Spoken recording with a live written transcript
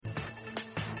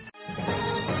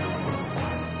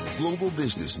global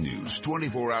business news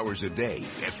 24 hours a day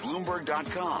at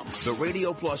Bloomberg.com, the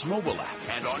Radio Plus mobile app,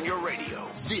 and on your radio.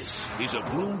 This is a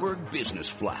Bloomberg Business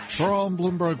Flash. From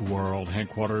Bloomberg World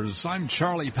Headquarters, I'm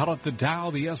Charlie Pellet. The Dow,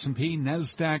 the S&P,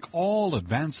 NASDAQ, all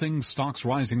advancing, stocks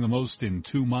rising the most in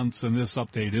 2 months, and this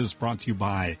update is brought to you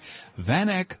by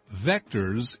VanEck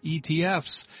Vectors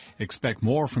ETFs. Expect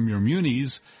more from your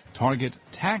munis. Target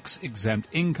tax-exempt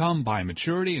income by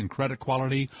maturity and credit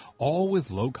quality, all with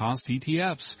low-cost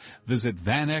ETFs. Visit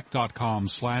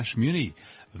vaneck.com/muni.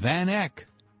 VanEck.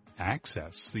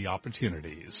 Access the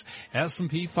opportunities.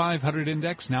 S&P 500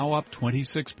 index now up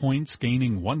 26 points,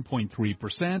 gaining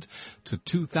 1.3% to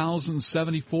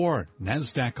 2,074.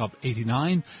 NASDAQ up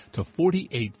 89 to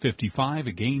 4855,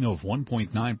 a gain of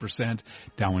 1.9%.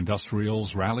 Dow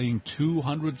Industrials rallying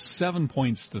 207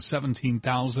 points to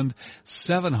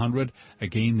 17,700, a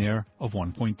gain there of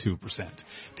 1.2%.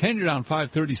 10-year down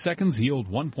 5/30 seconds, yield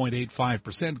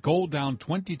 1.85%. Gold down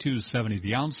 22.70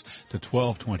 the ounce to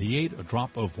 12.28, a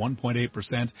drop of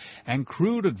 1.8%, and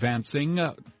crude advancing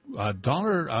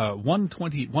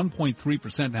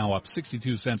 $1.3% now, up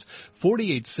 62 cents,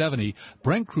 48.70.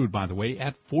 Brent crude, by the way,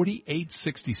 at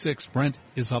 48.66. Brent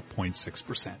is up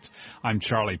 0.6%. I'm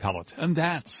Charlie Pellet, and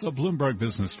that's a Bloomberg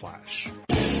Business Flash.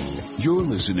 You're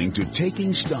listening to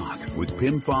Taking Stock with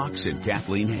Pimm Fox and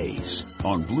Kathleen Hayes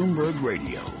on Bloomberg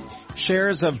Radio.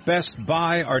 Shares of Best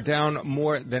Buy are down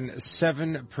more than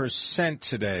 7%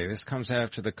 today. This comes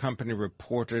after the company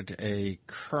reported a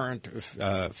current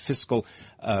fiscal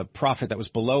profit that was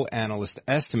below analyst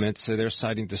estimates. So they're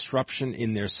citing disruption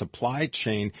in their supply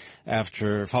chain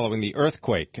following the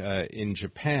earthquake in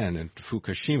Japan and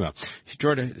Fukushima.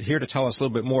 Here to tell us a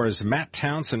little bit more is Matt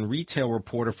Townsend, retail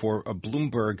reporter for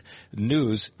Bloomberg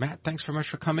News. Matt, thanks very much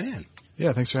for coming in.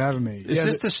 Yeah, thanks for having me. Is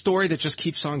this the story that just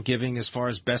keeps on giving as far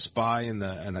as Best Buy and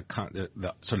the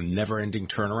sort of never-ending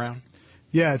turnaround?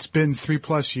 Yeah, it's been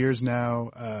 3+ years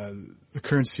now. The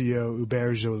current CEO,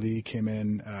 Hubert Joly, came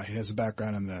in. He has a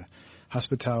background in the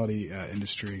hospitality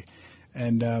industry.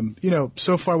 And,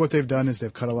 so far what they've done is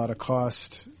they've cut a lot of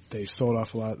cost. They've sold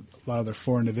off a lot of their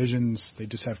foreign divisions. They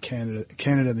just have Canada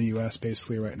and the U.S.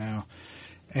 basically right now.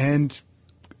 And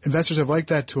investors have liked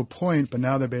that to a point, but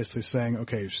now they're basically saying,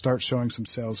 okay, start showing some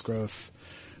sales growth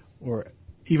or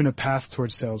even a path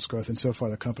towards sales growth. And so far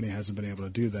the company hasn't been able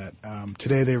to do that.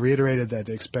 Today they reiterated that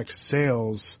they expect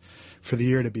sales for the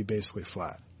year to be basically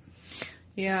flat.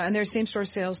 Yeah, and their same-store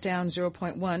sales down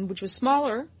 0.1, which was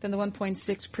smaller than the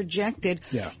 1.6 projected.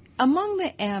 Yeah. Among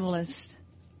the analysts,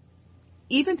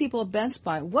 even people at Best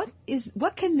Buy, what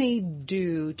can they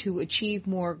do to achieve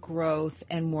more growth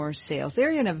and more sales?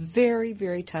 They're in a very,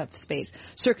 very tough space.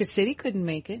 Circuit City couldn't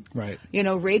make it. Right.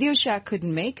 Radio Shack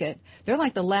couldn't make it. They're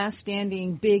like the last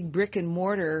standing big brick and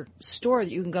mortar store that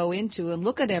you can go into and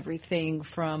look at everything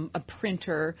from a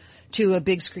printer to a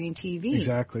big screen TV.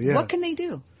 Exactly, yeah. What can they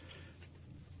do?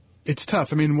 It's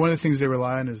tough. I mean, one of the things they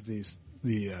rely on is the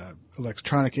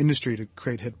electronic industry to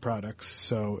create hit products.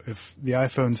 So if the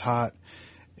iPhone's hot,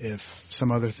 if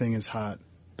some other thing is hot,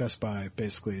 Best Buy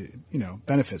basically,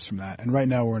 benefits from that. And right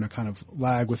now we're in a kind of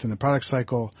lag within the product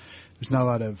cycle. There's not a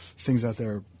lot of things out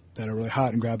there that are really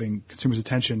hot and grabbing consumers'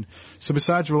 attention. So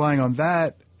besides relying on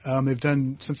that, they've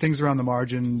done some things around the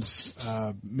margins,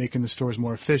 making the stores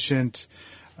more efficient,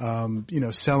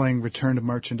 selling return to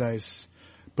merchandise.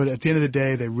 But at the end of the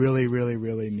day, they really, really,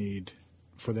 really need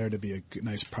for there to be a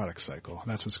nice product cycle.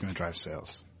 That's what's going to drive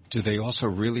sales. Do they also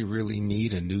really, really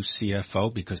need a new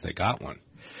CFO because they got one?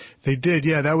 They did,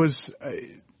 yeah. That was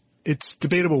it's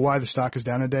debatable why the stock is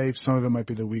down today. Some of it might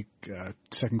be the weak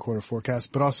second quarter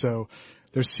forecast, but also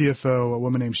their CFO, a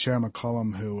woman named Sharon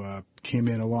McCollam, who came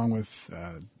in along with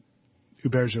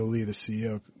Hubert Joly, the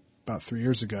CEO, about 3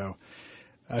 years ago.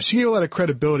 She gave a lot of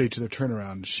credibility to their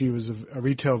turnaround. She was a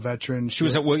retail veteran. She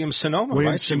was at Williams-Sonoma,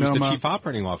 right? She was the Williams-Sonoma. chief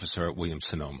operating officer at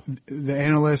Williams-Sonoma. The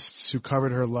analysts who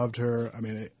covered her loved her. I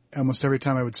mean, almost every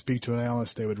time I would speak to an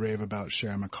analyst, they would rave about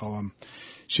Sharon McCollam.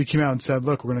 She came out and said,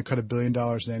 look, we're going to cut $1 billion in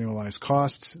annualized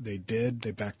costs. They did.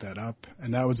 They backed that up.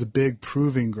 And that was a big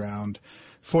proving ground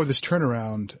for this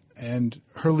turnaround. And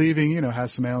her leaving,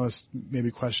 has some analysts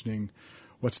maybe questioning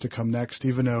what's to come next,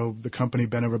 even though the company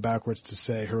bent over backwards to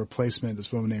say her replacement,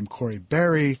 this woman named Corey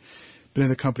Berry, been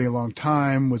in the company a long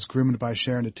time, was groomed by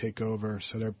Sharon to take over.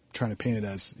 So they're trying to paint it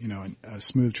as, a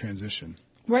smooth transition.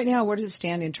 Right now, where does it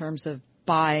stand in terms of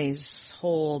buys,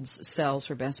 holds, sells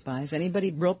for Best Buy? Is anybody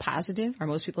real positive? Are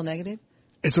most people negative?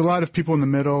 It's a lot of people in the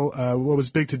middle. What was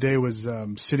big today was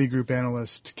Citigroup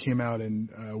analyst came out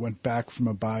and went back from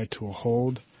a buy to a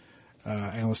hold.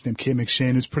 Analyst named Kate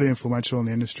McShane, who's pretty influential in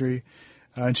the industry.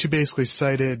 And she basically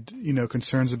cited,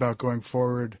 concerns about going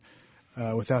forward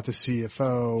without the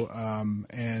CFO,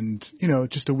 and,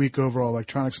 just a weak overall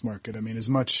electronics market. I mean, as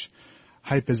much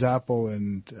hype as Apple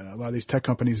and a lot of these tech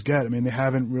companies get, I mean, they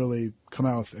haven't really come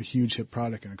out with a huge hit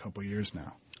product in a couple of years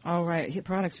now. All right. Hit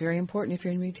products, very important if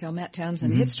you're in retail. Matt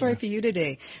Townsend, hit story for you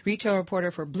today. Retail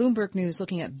reporter for Bloomberg News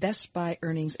looking at Best Buy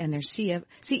earnings and their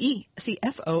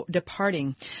CFO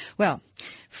departing. Well,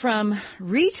 from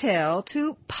retail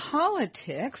to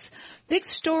politics, big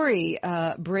story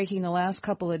breaking the last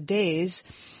couple of days.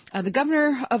 The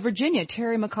governor of Virginia,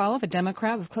 Terry McAuliffe, a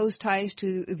Democrat with close ties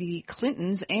to the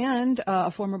Clintons and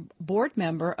a former board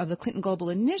member of the Clinton Global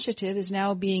Initiative, is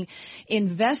now being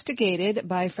investigated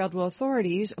by federal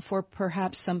authorities for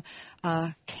perhaps some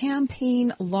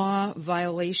campaign law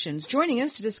violations. Joining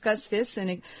us to discuss this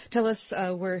and tell us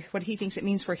what he thinks it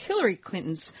means for Hillary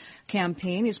Clinton's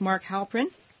campaign is Mark Halperin.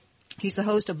 He's the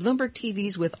host of Bloomberg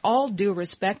TV's With All Due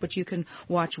Respect, which you can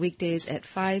watch weekdays at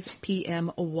 5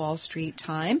 p.m. Wall Street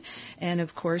time. And,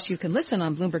 of course, you can listen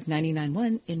on Bloomberg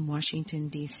 99.1 in Washington,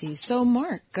 D.C. So,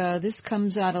 Mark, this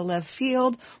comes out of left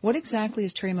field. What exactly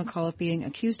is Terry McAuliffe being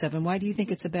accused of, and why do you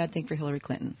think it's a bad thing for Hillary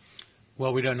Clinton?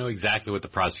 Well, we don't know exactly what the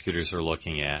prosecutors are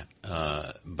looking at,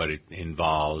 but it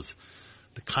involves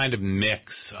the kind of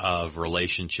mix of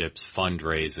relationships,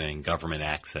 fundraising, government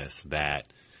access that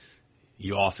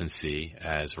you often see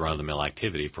as run-of-the-mill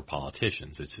activity for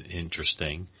politicians. It's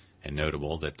interesting and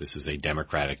notable that this is a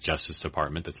Democratic Justice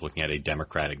Department that's looking at a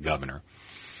Democratic governor.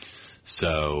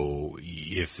 So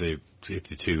if the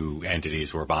two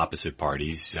entities were of opposite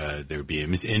parties, there would be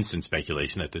an instant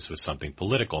speculation that this was something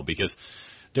political, because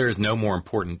there is no more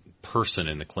important person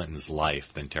in the Clintons'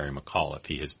 life than Terry McAuliffe.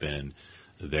 He has been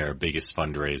their biggest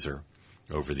fundraiser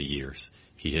over the years.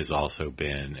 He has also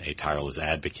been a tireless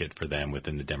advocate for them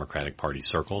within the Democratic Party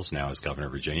circles. Now as governor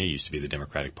of Virginia, he used to be the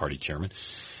Democratic Party chairman.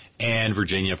 And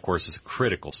Virginia, of course, is a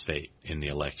critical state in the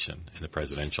election, in the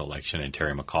presidential election. And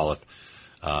Terry McAuliffe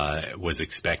is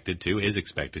expected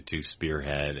to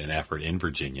spearhead an effort in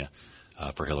Virginia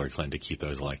for Hillary Clinton to keep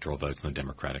those electoral votes in the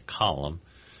Democratic column.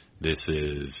 This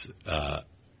is a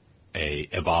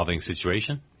evolving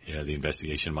situation. The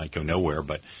investigation might go nowhere,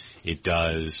 but it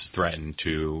does threaten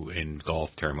to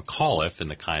engulf Terry McAuliffe in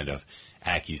the kind of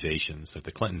accusations that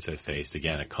the Clintons have faced.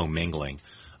 Again, a commingling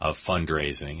of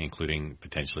fundraising, including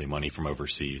potentially money from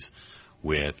overseas,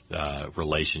 with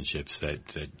relationships that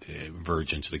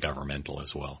verge into the governmental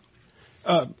as well.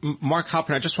 Mark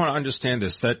Halperin, I just want to understand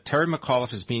this, that Terry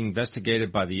McAuliffe is being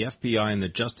investigated by the FBI and the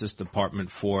Justice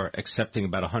Department for accepting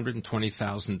about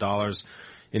 $120,000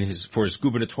 for his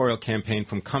gubernatorial campaign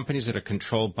from companies that are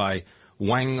controlled by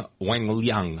Wang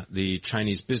Liang, the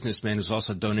Chinese businessman who's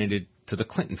also donated to the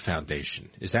Clinton Foundation.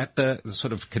 Is that the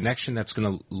sort of connection that's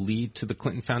going to lead to the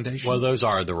Clinton Foundation? Well, those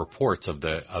are the reports of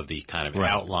the kind of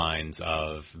outlines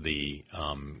of the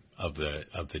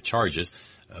charges.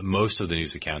 Most of the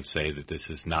news accounts say that this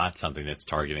is not something that's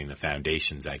targeting the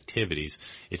foundation's activities.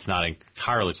 It's not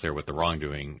entirely clear what the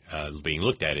wrongdoing being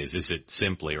looked at is. Is it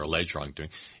simply, or alleged wrongdoing,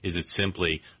 is it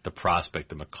simply the prospect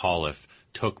that McAuliffe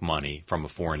took money from a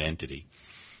foreign entity?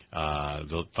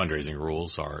 The fundraising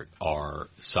rules are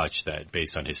such that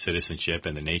based on his citizenship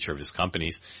and the nature of his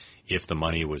companies, if the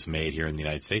money was made here in the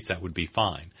United States, that would be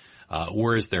fine.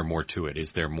 Or is there more to it?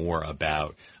 Is there more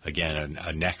about, again,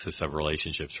 a nexus of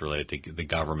relationships related to the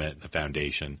government, the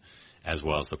foundation, as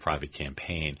well as the private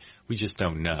campaign? We just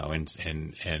don't know.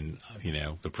 And you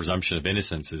know, the presumption of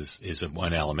innocence is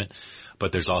one element,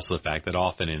 but there's also the fact that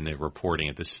often in the reporting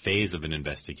at this phase of an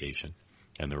investigation,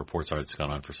 and the reports are it's gone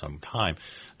on for some time,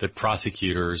 that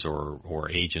prosecutors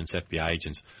or agents, FBI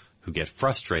agents, who get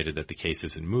frustrated that the case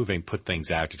isn't moving, put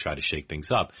things out to try to shake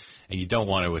things up. And you don't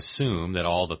want to assume that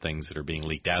all the things that are being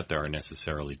leaked out there are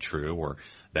necessarily true, or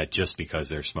that just because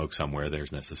there's smoke somewhere,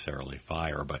 there's necessarily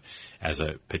fire. But as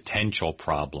a potential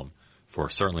problem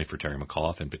certainly for Terry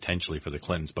McAuliffe and potentially for the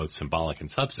Clintons, both symbolic and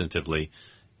substantively,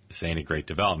 this ain't a great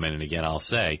development. And again, I'll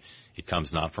say it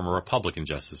comes not from a Republican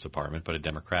Justice Department, but a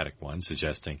Democratic one,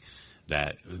 suggesting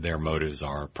that their motives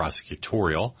are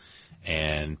prosecutorial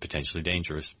and potentially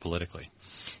dangerous politically.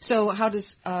 So how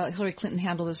does Hillary Clinton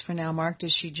handle this for now, Mark?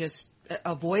 Does she just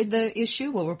avoid the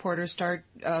issue? Will reporters start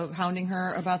hounding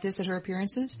her about this at her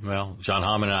appearances? Well, John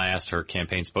Hammond and I asked her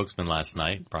campaign spokesman last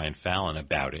night, Brian Fallon,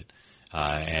 about it,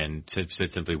 and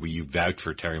said simply, will you vouch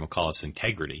for Terry McAuliffe's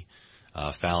integrity?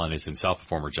 Fallon is himself a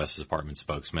former Justice Department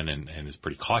spokesman and is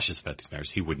pretty cautious about these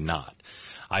matters. He would not.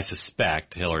 I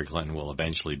suspect Hillary Clinton will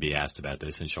eventually be asked about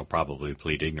this, and she'll probably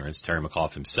plead ignorance. Terry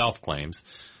McAuliffe himself claims,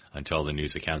 until the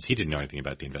news accounts, he didn't know anything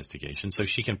about the investigation. So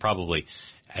she can probably,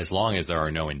 as long as there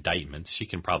are no indictments, she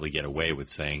can probably get away with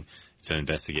saying it's an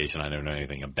investigation I don't know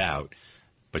anything about.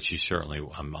 but she certainly,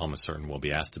 I'm almost certain, will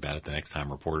be asked about it the next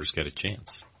time reporters get a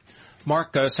chance.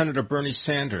 Mark, Senator Bernie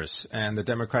Sanders and the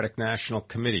Democratic National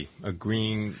Committee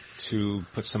agreeing to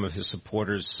put some of his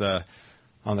supporters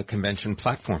on the convention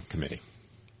platform committee.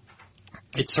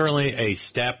 It's certainly a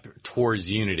step towards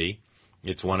unity.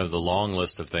 It's one of the long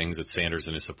list of things that Sanders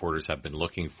and his supporters have been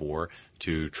looking for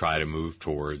to try to move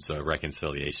towards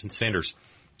reconciliation. Sanders,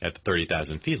 at the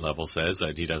 30,000 feet level, says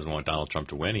that he doesn't want Donald Trump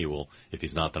to win. He will, if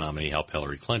he's not the nominee, help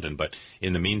Hillary Clinton. But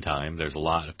in the meantime, there's a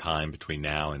lot of time between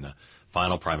now and the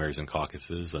final primaries and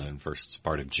caucuses in first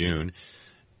part of June.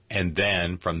 And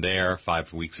then from there,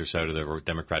 5 weeks or so to the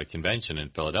Democratic Convention in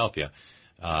Philadelphia.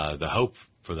 The hope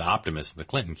for the optimist in the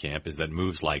Clinton camp is that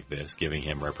moves like this, giving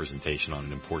him representation on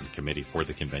an important committee for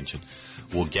the convention,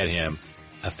 will get him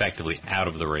effectively out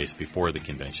of the race before the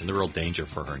convention. The real danger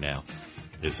for her now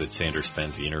is that Sanders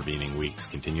spends the intervening weeks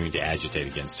continuing to agitate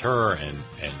against her and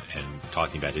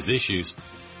talking about his issues,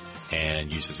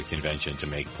 and uses the convention to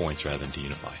make points rather than to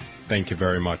unify. Thank you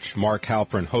very much. Mark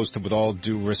Halperin, hosted With All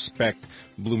Due Respect,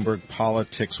 Bloomberg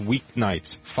Politics,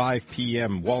 weeknights, 5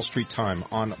 p.m. Wall Street time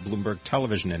on Bloomberg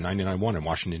Television and 99.1 in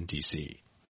Washington, D.C.